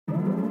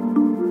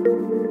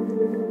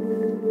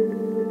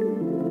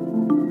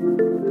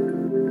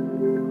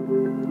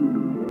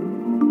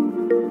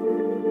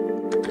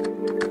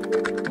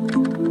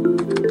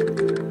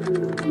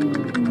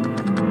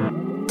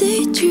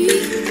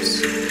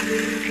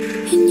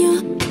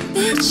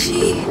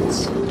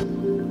sheets,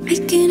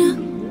 making up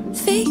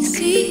fake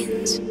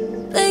scenes,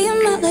 lay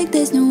 'em out like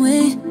there's no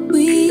way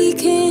we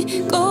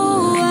can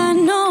go. I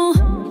know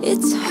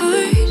it's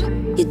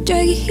hard, you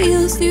drag your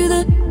heels through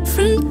the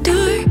front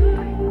door,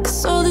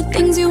 'cause all the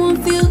things you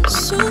want feel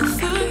so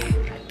far.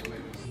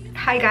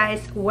 Hi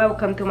guys,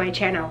 welcome to my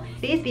channel.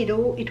 This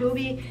video, it will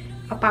be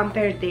a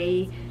pamper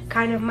day,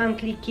 kind of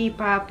monthly keep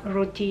up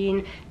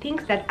routine,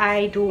 things that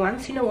I do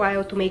once in a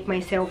while to make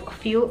myself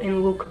feel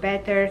and look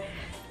better.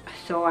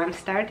 So I'm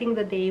starting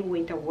the day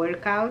with a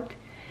workout.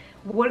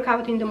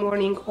 Workout in the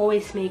morning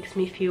always makes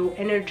me feel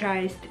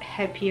energized,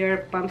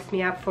 happier, pumps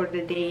me up for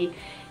the day.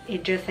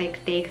 It just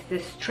like takes the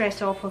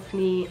stress off of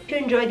me. If you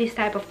enjoy this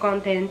type of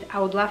content, I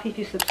would love if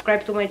you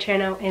subscribe to my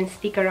channel and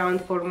stick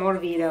around for more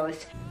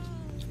videos.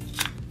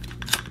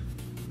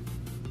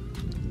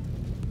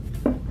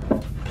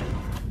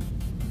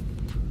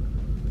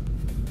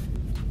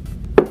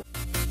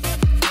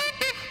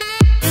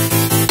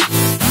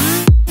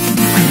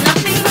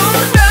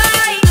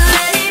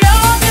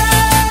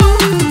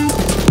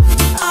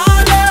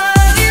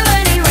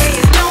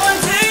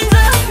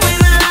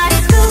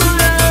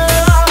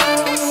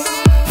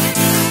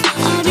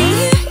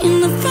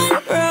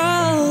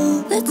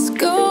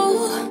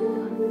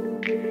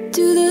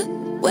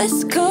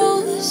 West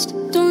Coast,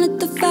 don't let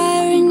the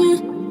fire in you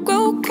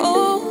grow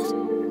cold.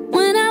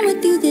 When I'm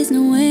with you, there's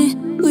no way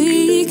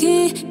we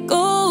can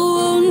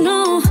go.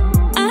 No,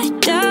 I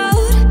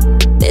doubt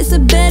there's a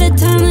better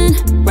time than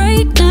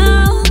right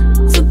now.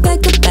 So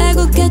pack a bag,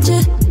 we'll catch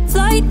a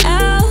flight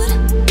out.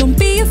 Don't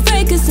be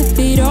afraid, 'cause if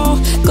it all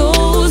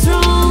goes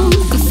wrong,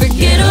 you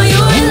forget all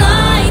your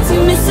lines,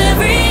 you miss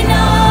every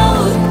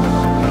note.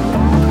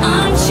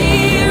 I'm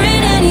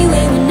cheering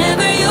anyway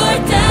whenever you're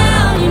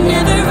down, you're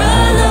never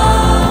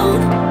alone.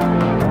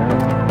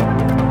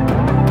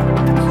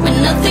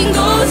 Nothing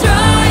goes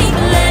right,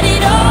 let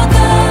it all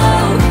go.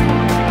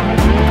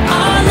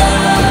 I'll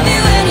love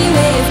you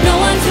anyway if no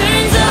one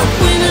turns up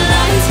when the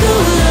lights go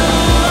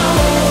low.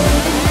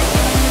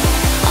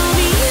 I'll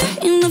be here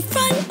in the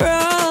front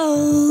row.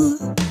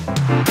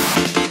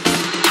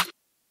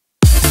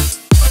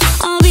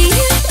 I'll be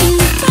here in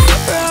the front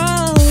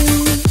row.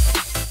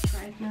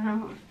 Right now,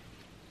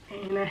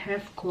 and I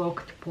have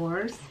clogged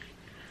pores,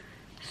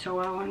 so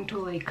I want to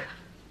like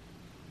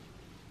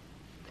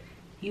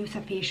use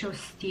a facial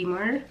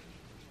steamer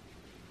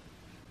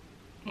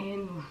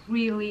and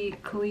really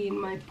clean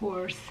my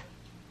pores.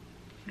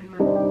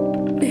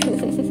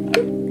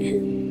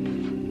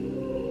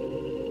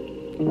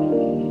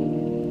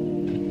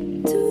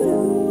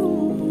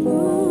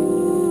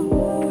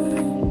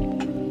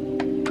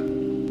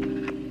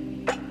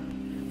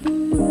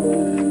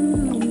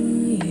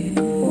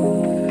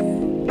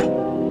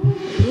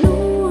 No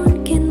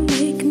one can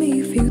make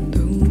me feel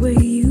the way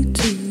you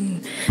do.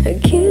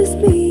 Kiss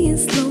me and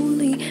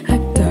slowly I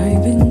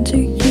dive into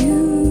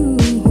you.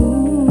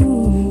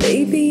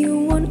 Baby,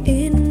 you're one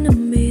in a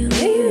million,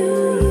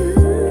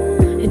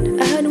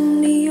 and I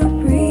don't need a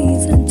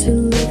reason to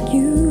love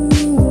you.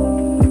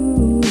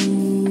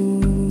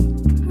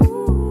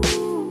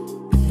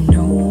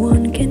 No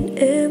one can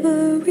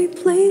ever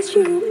replace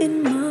you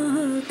in my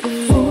heart.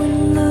 Fall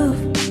in love,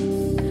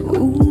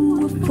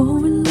 ooh, I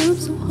fall in love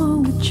so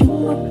hard with you,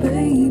 my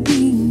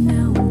baby.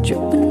 Now I'm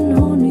dripping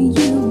on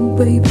you,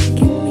 baby.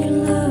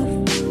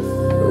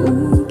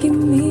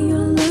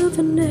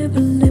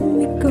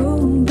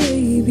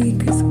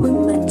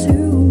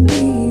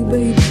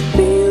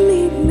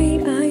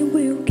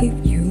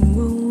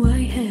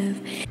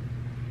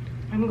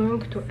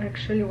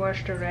 Actually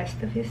wash the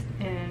rest of it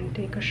and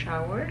take a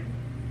shower.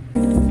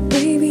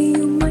 Baby,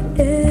 you're my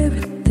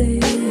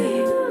everything,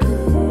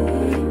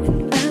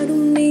 and I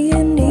don't need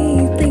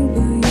anything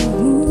but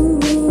you.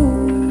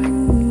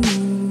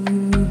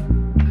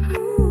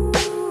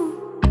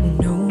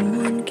 No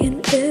one can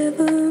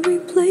ever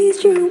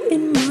replace you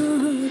in my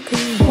heart.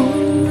 'Cause I fall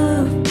in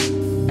love,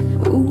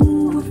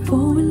 ooh, I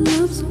fall in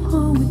love so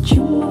hard with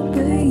you, my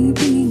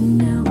baby.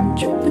 Now I'm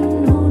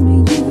dripping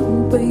on you,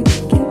 baby.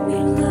 Give me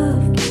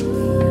love.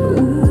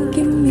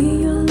 Give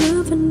me your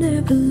love and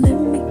never let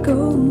me go,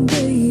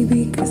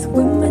 baby, 'cause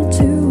we're meant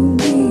to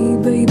be,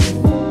 baby.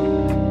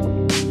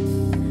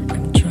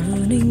 I'm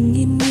drowning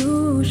in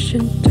your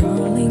ocean,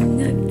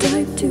 darling. I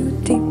dive too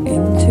deep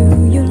into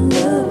your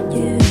love,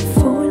 yeah.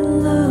 Fall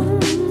in love,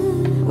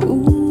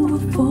 ooh, I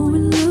fall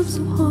in love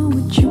so hard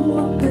with you,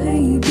 my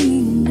baby.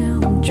 Now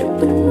I'm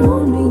dripping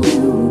on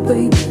you,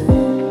 baby.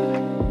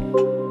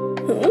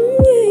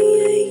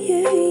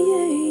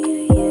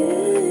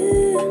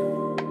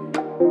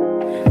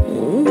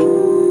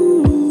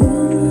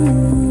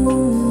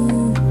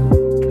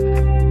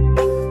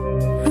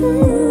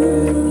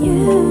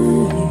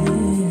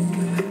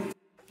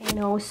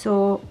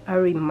 Also a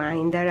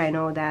reminder, I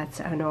know that's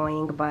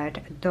annoying, but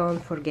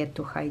don't forget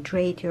to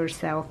hydrate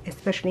yourself,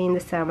 especially in the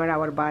summer.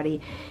 Our body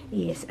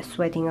is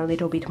sweating a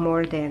little bit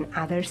more than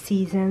other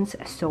seasons,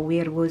 so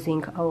we're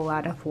losing a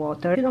lot of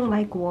water. If you don't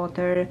like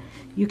water,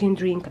 you can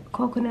drink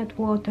coconut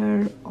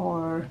water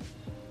or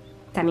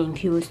some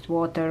infused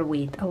water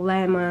with a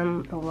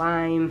lemon, a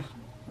lime,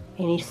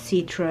 any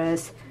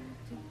citrus.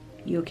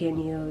 You can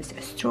use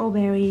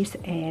strawberries,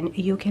 and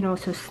you can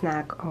also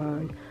snack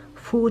on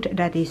food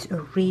that is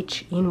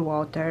rich in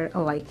water,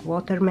 like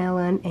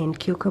watermelon and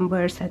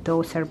cucumbers.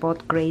 Those are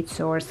both great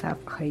source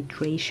of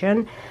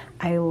hydration.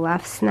 I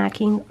love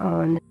snacking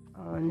on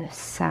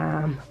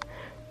some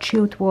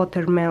chewed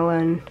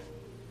watermelon.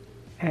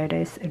 It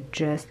is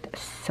just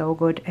so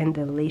good and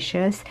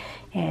delicious,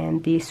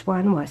 and this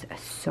one was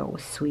so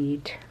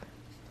sweet.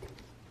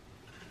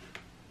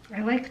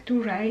 I like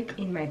to write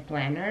in my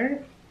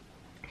planner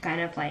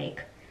kind of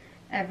like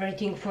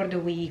everything for the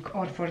week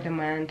or for the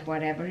month,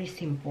 whatever is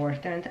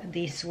important.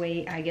 This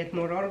way I get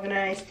more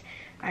organized.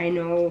 I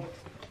know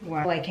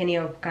what, like any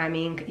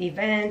upcoming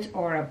events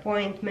or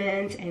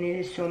appointments, and it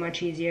is so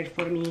much easier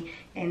for me,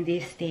 and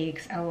this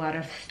takes a lot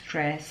of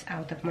stress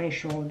out of my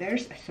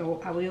shoulders.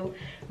 So I will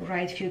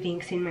write a few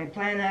things in my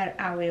planner.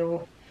 I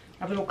will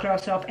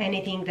cross off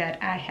anything that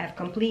I have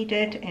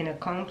completed and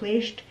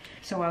accomplished.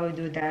 So I will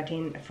do that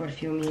for a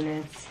few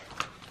minutes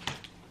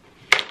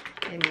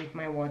and eat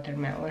my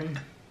watermelon.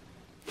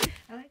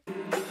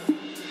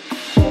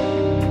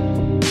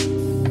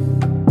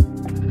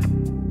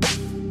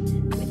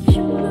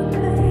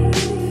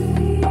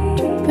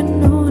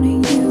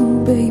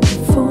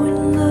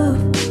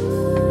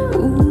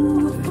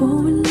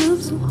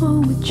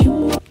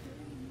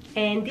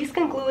 And this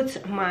concludes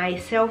my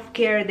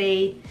self-care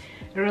day,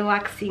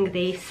 relaxing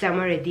day,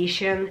 summer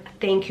edition.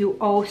 Thank you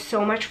all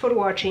so much for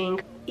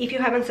watching. If you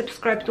haven't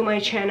subscribed to my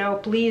channel,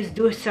 please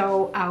do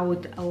so. I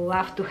would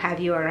love to have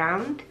you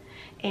around.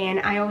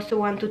 And I also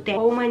want to thank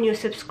all my new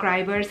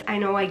subscribers. I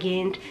know I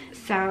gained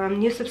some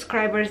new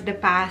subscribers the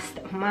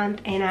past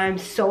month, and I'm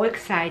so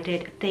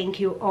excited. Thank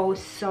you all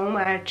so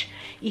much.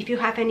 If you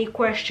have any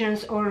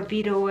questions or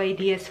video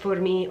ideas for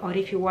me, or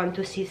if you want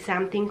to see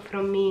something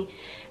from me,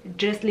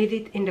 just leave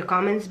it in the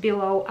comments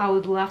below. I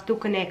would love to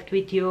connect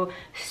with you,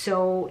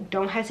 so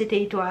don't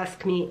hesitate to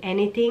ask me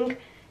anything.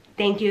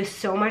 Thank you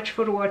so much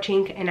for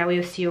watching, and I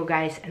will see you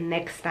guys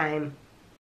next time.